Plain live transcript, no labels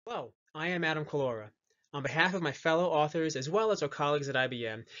Hello, I am Adam Collura. On behalf of my fellow authors as well as our colleagues at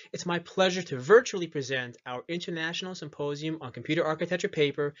IBM, it's my pleasure to virtually present our International Symposium on Computer Architecture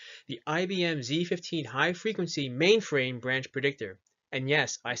paper, the IBM z15 High Frequency Mainframe Branch Predictor. And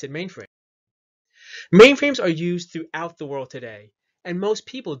yes, I said mainframe. Mainframes are used throughout the world today, and most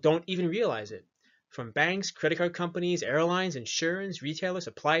people don't even realize it. From banks, credit card companies, airlines, insurance, retailers,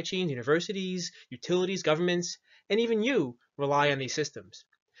 supply chains, universities, utilities, governments, and even you rely on these systems.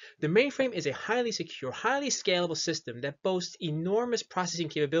 The mainframe is a highly secure, highly scalable system that boasts enormous processing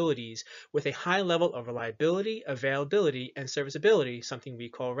capabilities with a high level of reliability, availability, and serviceability, something we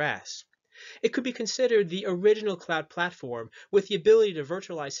call RAS. It could be considered the original cloud platform with the ability to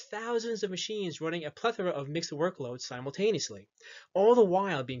virtualize thousands of machines running a plethora of mixed workloads simultaneously, all the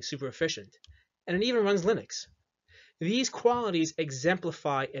while being super efficient. And it even runs Linux. These qualities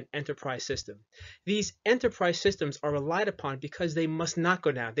exemplify an enterprise system. These enterprise systems are relied upon because they must not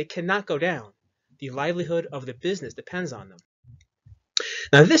go down. They cannot go down. The livelihood of the business depends on them.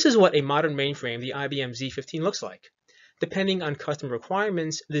 Now, this is what a modern mainframe, the IBM z15, looks like. Depending on customer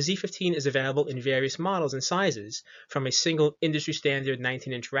requirements, the z15 is available in various models and sizes, from a single industry standard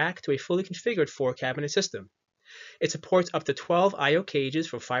 19-inch rack to a fully configured 4-cabinet system. It supports up to 12 I/O cages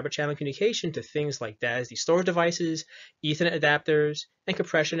for fiber channel communication to things like DASD storage devices, Ethernet adapters, and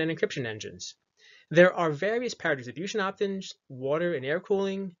compression and encryption engines. There are various power distribution options, water and air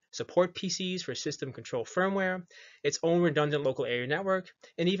cooling, support PCs for system control firmware, its own redundant local area network,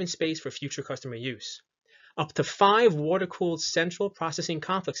 and even space for future customer use. Up to 5 water-cooled central processing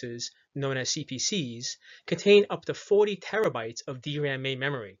complexes, known as CPCs, contain up to 40 terabytes of DRAM main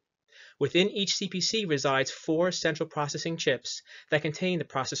memory. Within each CPC resides 4 central processing chips that contain the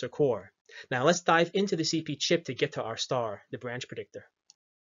processor core. Now let's dive into the CP chip to get to our star, the branch predictor.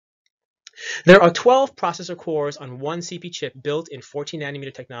 There are 12 processor cores on one CP chip built in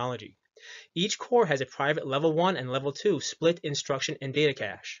 14nm technology. Each core has a private level 1 and level 2 split instruction and data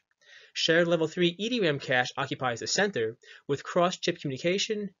cache. Shared level 3 EDRAM cache occupies the center, with cross-chip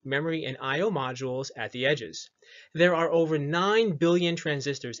communication, memory, and I/O modules at the edges. There are over 9 billion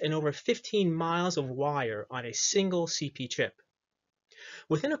transistors and over 15 miles of wire on a single CP chip.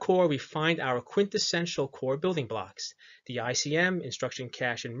 Within a core, we find our quintessential core building blocks. The ICM, instruction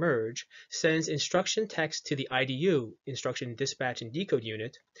cache and merge, sends instruction text to the IDU, instruction dispatch and decode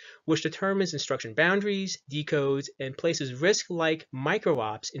unit, which determines instruction boundaries, decodes, and places RISC-like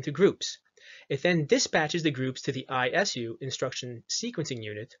micro-ops into groups. It then dispatches the groups to the ISU, instruction sequencing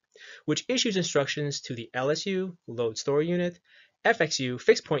unit, which issues instructions to the LSU, load store unit, FXU,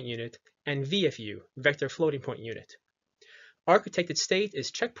 fixed point unit, and VFU, vector floating point unit. Architected state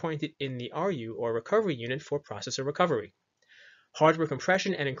is checkpointed in the RU, or recovery unit, for processor recovery. Hardware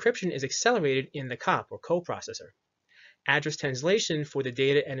compression and encryption is accelerated in the COP, or coprocessor. Address translation for the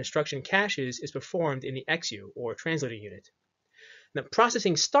data and instruction caches is performed in the XU, or translator unit. Now,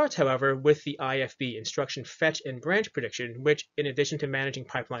 processing starts, however, with the IFB, instruction fetch and branch prediction, which, in addition to managing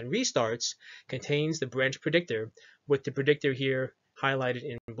pipeline restarts, contains the branch predictor, with the predictor here highlighted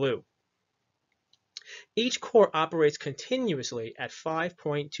in blue. Each core operates continuously at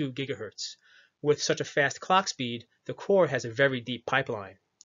 5.2 GHz. With such a fast clock speed, the core has a very deep pipeline.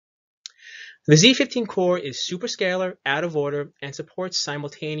 The Z15 core is superscalar, out of order, and supports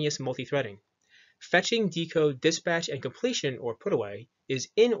simultaneous multithreading. Fetching, decode, dispatch, and completion, or put away, is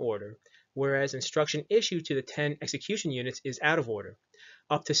in order, whereas instruction issue to the 10 execution units is out of order.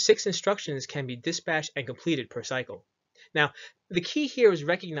 Up to 6 instructions can be dispatched and completed per cycle. Now, the key here is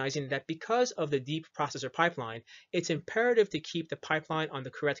recognizing that because of the deep processor pipeline, it's imperative to keep the pipeline on the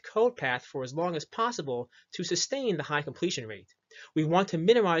correct code path for as long as possible to sustain the high completion rate. We want to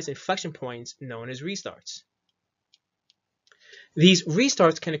minimize inflection points known as restarts. These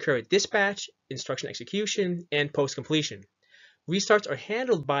restarts can occur at dispatch, instruction execution, and post-completion. Restarts are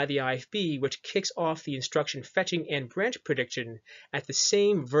handled by the IFB, which kicks off the instruction fetching and branch prediction at the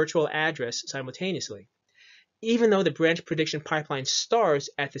same virtual address simultaneously. Even though the branch prediction pipeline starts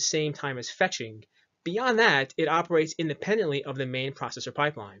at the same time as fetching, beyond that, it operates independently of the main processor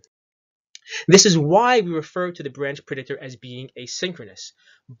pipeline. This is why we refer to the branch predictor as being asynchronous.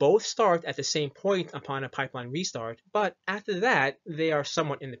 Both start at the same point upon a pipeline restart, but after that, they are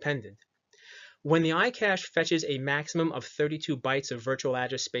somewhat independent. When the iCache fetches a maximum of 32 bytes of virtual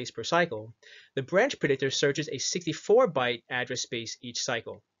address space per cycle, the branch predictor searches a 64-byte address space each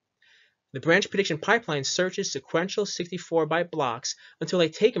cycle. The branch prediction pipeline searches sequential 64-byte blocks until a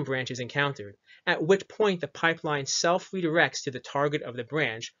taken branch is encountered, at which point the pipeline self-redirects to the target of the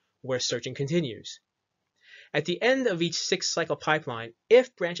branch, where searching continues. At the end of each 6-cycle pipeline,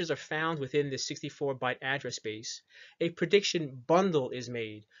 if branches are found within the 64-byte address space, a prediction bundle is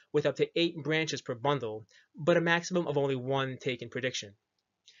made with up to 8 branches per bundle, but a maximum of only 1 taken prediction.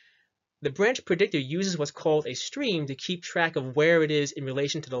 The branch predictor uses what's called a stream to keep track of where it is in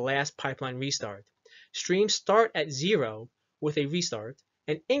relation to the last pipeline restart. Streams start at 0 with a restart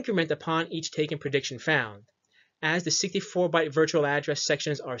and increment upon each taken prediction found. As the 64-byte virtual address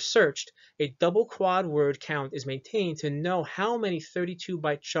sections are searched, a double quad word count is maintained to know how many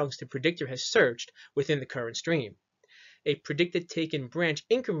 32-byte chunks the predictor has searched within the current stream. A predicted taken branch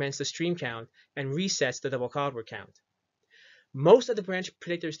increments the stream count and resets the double quad word count. Most of the branch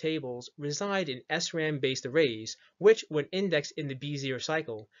predictors tables reside in SRAM-based arrays, which, when indexed in the B0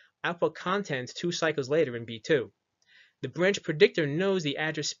 cycle, output content 2 cycles later in B2. The branch predictor knows the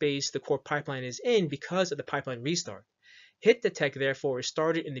address space the core pipeline is in because of the pipeline restart. Hit detect, therefore, is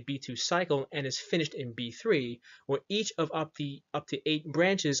started in the B2 cycle and is finished in B3, where each of up to 8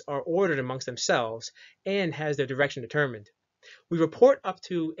 branches are ordered amongst themselves and has their direction determined. We report up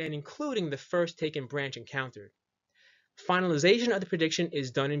to and including the first taken branch encountered. Finalization of the prediction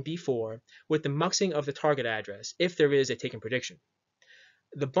is done in B4 with the muxing of the target address, if there is a taken prediction.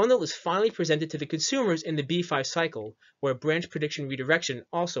 The bundle is finally presented to the consumers in the B5 cycle, where branch prediction redirection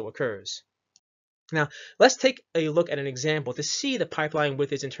also occurs. Now, let's take a look at an example to see the pipeline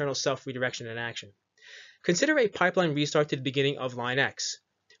with its internal self-redirection in action. Consider a pipeline restart to the beginning of line X.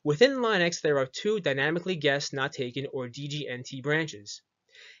 Within line X, there are 2 dynamically guessed not taken or DGNT branches.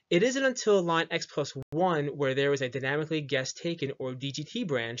 It isn't until line X plus 1 where there is a dynamically guessed taken or DGT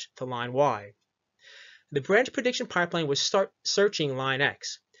branch to line Y. The branch prediction pipeline will start searching line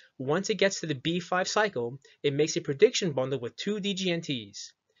X. Once it gets to the B5 cycle, it makes a prediction bundle with 2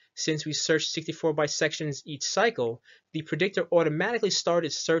 DGNTs. Since we search 64-byte sections each cycle, the predictor automatically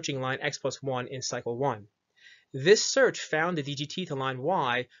started searching line X plus 1 in cycle 1. This search found the DGT to line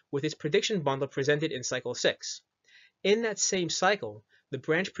Y with its prediction bundle presented in cycle 6. In that same cycle, the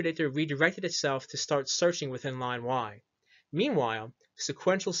branch predictor redirected itself to start searching within line Y. Meanwhile,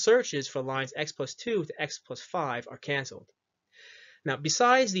 sequential searches for lines X plus 2 to X plus 5 are canceled. Now,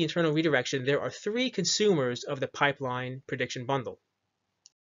 besides the internal redirection, there are 3 consumers of the pipeline prediction bundle.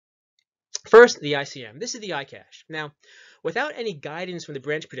 First, the ICM. This is the iCache. Now, without any guidance from the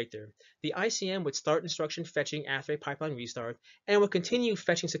branch predictor, the ICM would start instruction fetching after a pipeline restart and would continue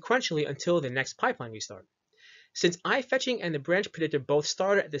fetching sequentially until the next pipeline restart. Since iFetching and the branch predictor both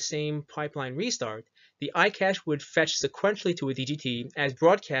started at the same pipeline restart, the iCache would fetch sequentially to a DGT as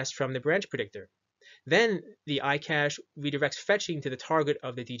broadcast from the branch predictor. Then the iCache redirects fetching to the target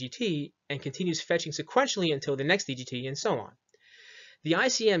of the DGT and continues fetching sequentially until the next DGT and so on. The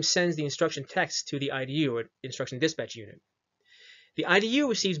ICM sends the instruction text to the IDU, or instruction dispatch unit. The IDU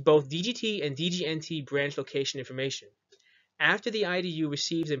receives both DGT and DGNT branch location information. After the IDU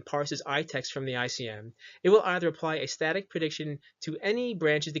receives and parses IText from the ICM, it will either apply a static prediction to any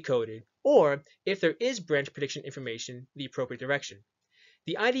branches decoded, or, if there is branch prediction information, the appropriate direction.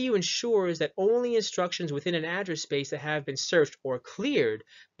 The IDU ensures that only instructions within an address space that have been searched or cleared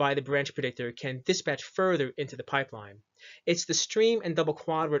by the branch predictor can dispatch further into the pipeline. It's the stream and double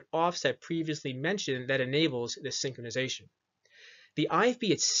quadrant offset previously mentioned that enables this synchronization. The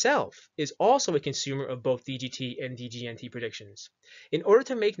IFB itself is also a consumer of both DGT and DGNT predictions. In order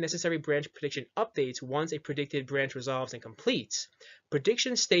to make necessary branch prediction updates once a predicted branch resolves and completes,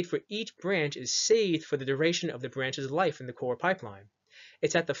 prediction state for each branch is saved for the duration of the branch's life in the core pipeline.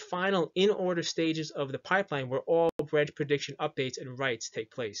 It's at the final in-order stages of the pipeline where all branch prediction updates and writes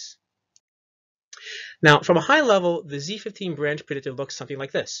take place. Now, from a high level, the Z15 branch predictor looks something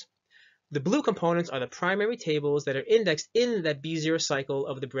like this. The blue components are the primary tables that are indexed in that B0 cycle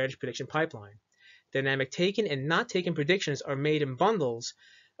of the branch prediction pipeline. Dynamic taken and not taken predictions are made in bundles,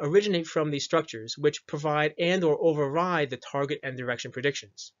 originate from these structures, which provide and or override the target and direction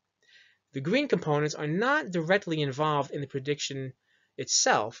predictions. The green components are not directly involved in the prediction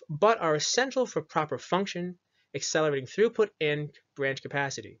itself, but are essential for proper function, accelerating throughput, and branch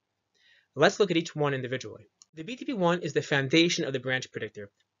capacity. Let's look at each one individually. The BTP1 is the foundation of the branch predictor.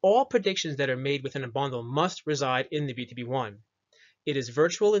 All predictions that are made within a bundle must reside in the BTP1. It is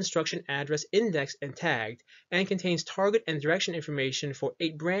virtual instruction address indexed and tagged and contains target and direction information for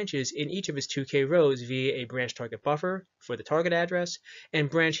 8 branches in each of its 2K rows via a branch target buffer for the target address and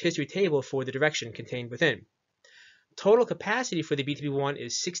branch history table for the direction contained within. Total capacity for the BTP1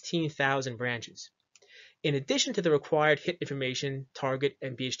 is 16,000 branches. In addition to the required hit information, target,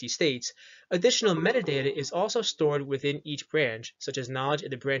 and BHD states, additional metadata is also stored within each branch, such as knowledge if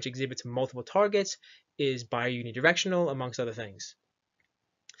the branch exhibits multiple targets, is biunidirectional, amongst other things.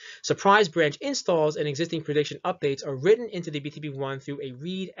 Surprise branch installs and existing prediction updates are written into the BTB1 through a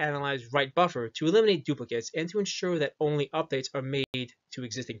read, analyze, write buffer to eliminate duplicates and to ensure that only updates are made to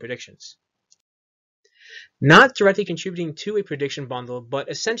existing predictions. Not directly contributing to a prediction bundle, but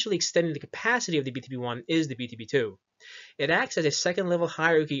essentially extending the capacity of the BTB1 is the BTB2. It acts as a second-level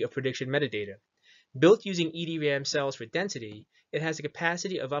hierarchy of prediction metadata. Built using EDRAM cells for density, it has a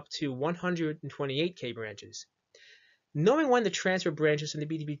capacity of up to 128K branches. Knowing when to transfer branches from the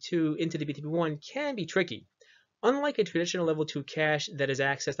BTB2 into the BTB1 can be tricky. Unlike a traditional level 2 cache that is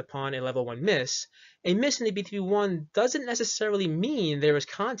accessed upon a level 1 miss, a miss in the BTB1 doesn't necessarily mean there is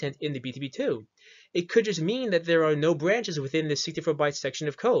content in the BTB2. It could just mean that there are no branches within the 64-byte section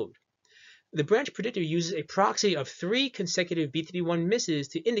of code. The branch predictor uses a proxy of 3 consecutive BTB1 misses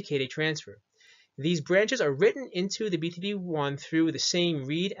to indicate a transfer. These branches are written into the BTB1 through the same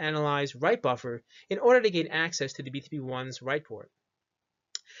read, analyze, write buffer in order to gain access to the BTB1's write port.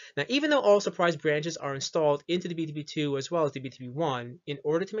 Now, even though all surprise branches are installed into the BTB2 as well as the BTB1, in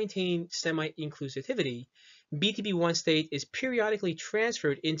order to maintain semi-inclusivity, BTB1 state is periodically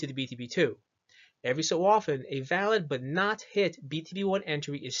transferred into the BTB2. Every so often, a valid but not hit BTB1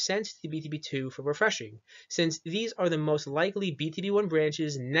 entry is sent to the BTB2 for refreshing, since these are the most likely BTB1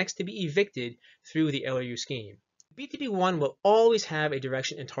 branches next to be evicted through the LRU scheme. BTB1 will always have a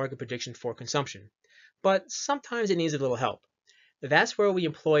direction and target prediction for consumption, but sometimes it needs a little help. That's where we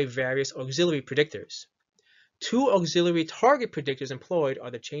employ various auxiliary predictors. 2 auxiliary target predictors employed are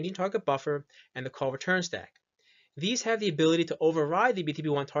the changing target buffer and the call return stack. These have the ability to override the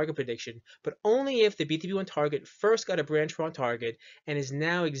BTB1 target prediction, but only if the BTB1 target first got a branch on target and is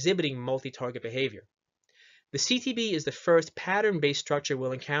now exhibiting multi-target behavior. The CTB is the first pattern-based structure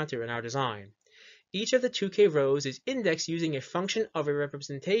we'll encounter in our design. Each of the 2K rows is indexed using a function of a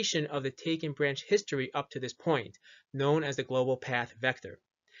representation of the taken branch history up to this point, known as the global path vector.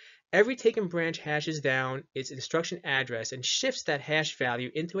 Every taken branch hashes down its instruction address and shifts that hash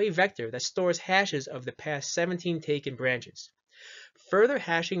value into a vector that stores hashes of the past 17 taken branches. Further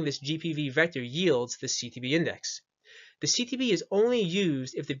hashing this GPV vector yields the CTB index. The CTB is only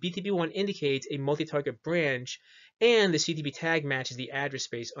used if the BTB1 indicates a multi-target branch and the CTB tag matches the address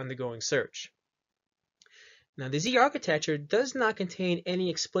space undergoing search. Now, the Z architecture does not contain any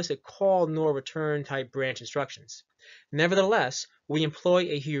explicit call nor return type branch instructions. Nevertheless, we employ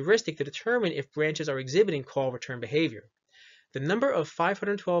a heuristic to determine if branches are exhibiting call return behavior. The number of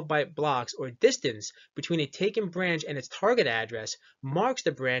 512-byte blocks or distance between a taken branch and its target address marks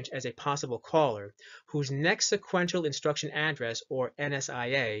the branch as a possible caller, whose next sequential instruction address, or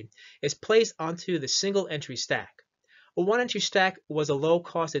NSIA, is placed onto the single entry stack. A 1-entry stack was a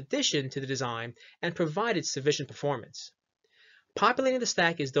low-cost addition to the design and provided sufficient performance. Populating the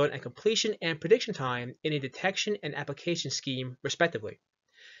stack is done at completion and prediction time in a detection and application scheme, respectively.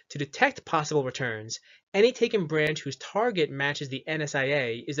 To detect possible returns, any taken branch whose target matches the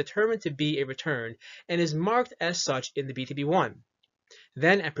NSIA is determined to be a return and is marked as such in the BTB1.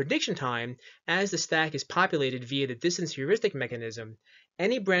 Then, at prediction time, as the stack is populated via the distance heuristic mechanism,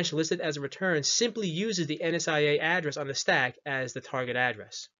 any branch listed as a return simply uses the NSIA address on the stack as the target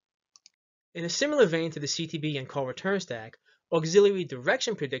address. In a similar vein to the CTB and call return stack, auxiliary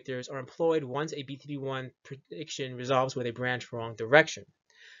direction predictors are employed once a BTB1 prediction resolves with a branch wrong direction.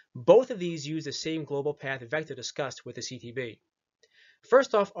 Both of these use the same global path vector discussed with the CTB.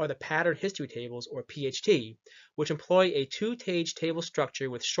 First off are the pattern history tables, or PHT, which employ a 2-stage table structure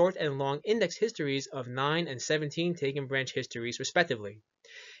with short and long index histories of 9 and 17 taken branch histories, respectively.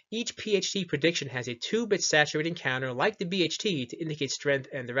 Each PHT prediction has a 2-bit saturating counter like the BHT to indicate strength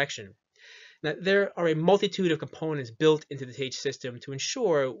and direction. Now, there are a multitude of components built into the stage system to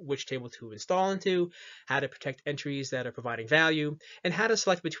ensure which table to install into, how to protect entries that are providing value, and how to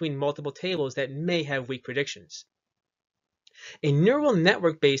select between multiple tables that may have weak predictions. A neural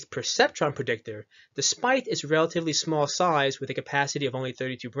network-based perceptron predictor, despite its relatively small size with a capacity of only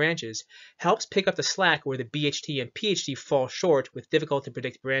 32 branches, helps pick up the slack where the BHT and PHT fall short with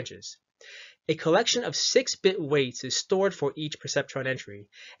difficult-to-predict branches. A collection of 6-bit weights is stored for each perceptron entry,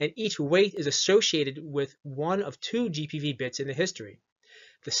 and each weight is associated with one of 2 GPV bits in the history.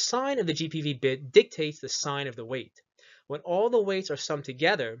 The sign of the GPV bit dictates the sign of the weight. When all the weights are summed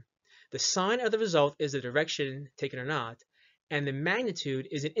together, the sign of the result is the direction, taken or not, and the magnitude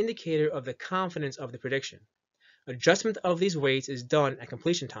is an indicator of the confidence of the prediction. Adjustment of these weights is done at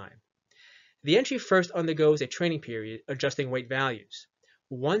completion time. The entry first undergoes a training period, adjusting weight values.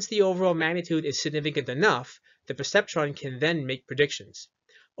 Once the overall magnitude is significant enough, the perceptron can then make predictions.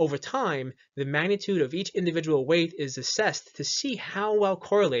 Over time, the magnitude of each individual weight is assessed to see how well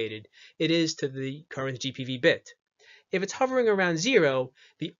correlated it is to the current GPV bit. If it's hovering around 0,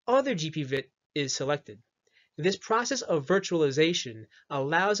 the other GP bit is selected. This process of virtualization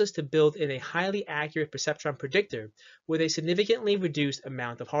allows us to build in a highly accurate perceptron predictor with a significantly reduced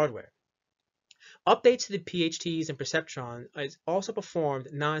amount of hardware. Updates to the PHTs and perceptron is also performed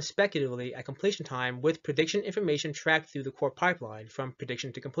non-speculatively at completion time with prediction information tracked through the core pipeline from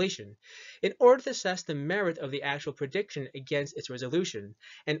prediction to completion in order to assess the merit of the actual prediction against its resolution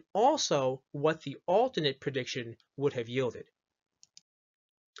and also what the alternate prediction would have yielded.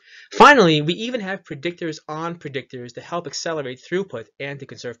 Finally, we even have predictors on predictors to help accelerate throughput and to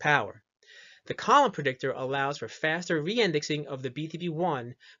conserve power. The column predictor allows for faster reindexing of the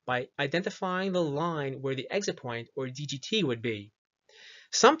BTB1 by identifying the line where the exit point, or DGT, would be.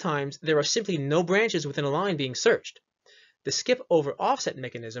 Sometimes there are simply no branches within a line being searched. The skip over offset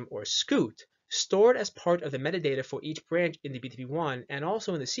mechanism, or SKOOT, stored as part of the metadata for each branch in the BTB1 and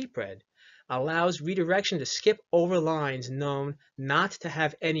also in the CPRED, allows redirection to skip over lines known not to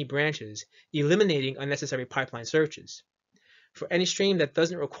have any branches, eliminating unnecessary pipeline searches. For any stream that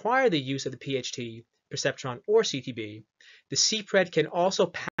doesn't require the use of the PHT, perceptron, or CTB, the CPRED can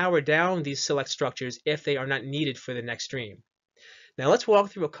also power down these select structures if they are not needed for the next stream. Now let's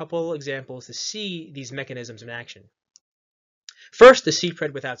walk through a couple examples to see these mechanisms in action. First, the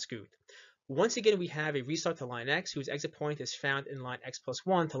CPRED without SKOOT. Once again, we have a restart to line X whose exit point is found in line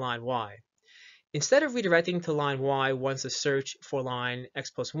X+1 to line Y. Instead of redirecting to line Y once the search for line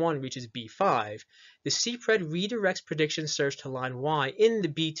X+1 reaches B5, the CPRED redirects prediction search to line Y in the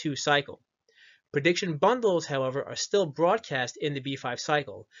B2 cycle. Prediction bundles, however, are still broadcast in the B5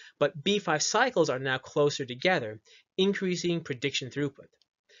 cycle, but B5 cycles are now closer together, increasing prediction throughput.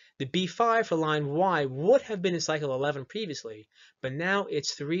 The B5 for line Y would have been in cycle 11 previously, but now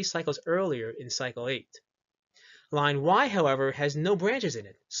it's 3 cycles earlier in cycle 8. Line Y, however, has no branches in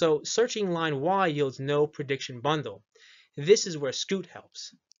it, so searching line Y yields no prediction bundle. This is where SKOOT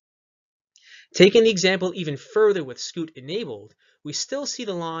helps. Taking the example even further with SKOOT enabled, we still see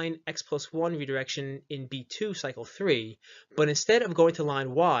the line X+1 redirection in B2 cycle 3, but instead of going to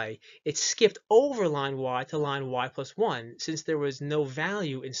line Y, it skipped over line Y to line Y+1 since there was no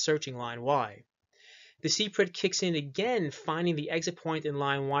value in searching line Y. The CPRED kicks in again, finding the exit point in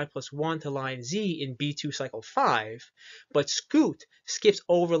line Y+1 to line Z in B2 cycle 5, but SKOOT skips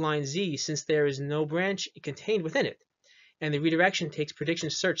over line Z since there is no branch contained within it, and the redirection takes prediction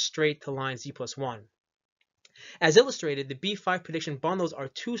search straight to line Z+1. As illustrated, the B5 prediction bundles are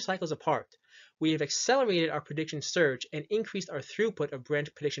 2 cycles apart. We have accelerated our prediction search and increased our throughput of branch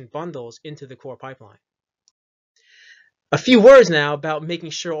prediction bundles into the core pipeline. A few words now about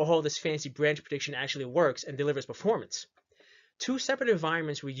making sure all this fancy branch prediction actually works and delivers performance. 2 separate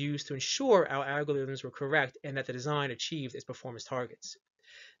environments were used to ensure our algorithms were correct and that the design achieved its performance targets.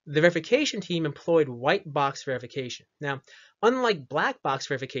 The verification team employed white box verification. Now, unlike black box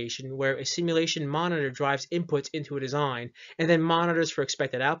verification, where a simulation monitor drives inputs into a design and then monitors for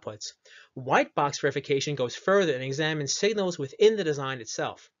expected outputs, white box verification goes further and examines signals within the design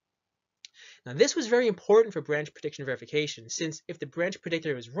itself. Now, this was very important for branch prediction verification, since if the branch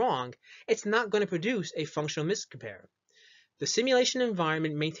predictor is wrong, it's not going to produce a functional miscompare. The simulation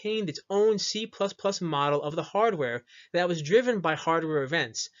environment maintained its own C++ model of the hardware that was driven by hardware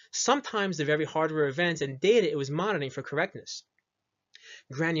events, sometimes the very hardware events and data it was monitoring for correctness.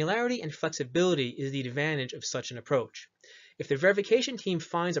 Granularity and flexibility is the advantage of such an approach. If the verification team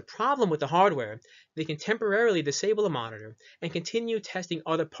finds a problem with the hardware, they can temporarily disable the monitor and continue testing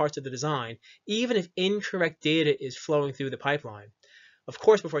other parts of the design, even if incorrect data is flowing through the pipeline. Of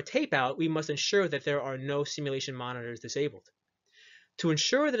course, before tape-out, we must ensure that there are no simulation monitors disabled. To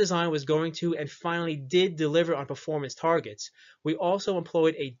ensure the design was going to and finally did deliver on performance targets, we also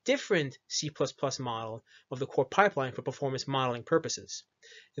employed a different C++ model of the core pipeline for performance modeling purposes.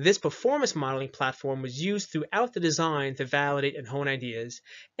 This performance modeling platform was used throughout the design to validate and hone ideas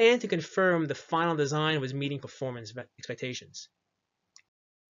and to confirm the final design was meeting performance expectations.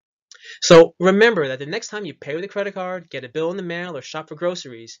 So remember that the next time you pay with a credit card, get a bill in the mail, or shop for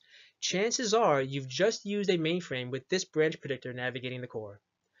groceries, chances are you've just used a mainframe with this branch predictor navigating the core.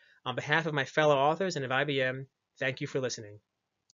 On behalf of my fellow authors and of IBM, thank you for listening.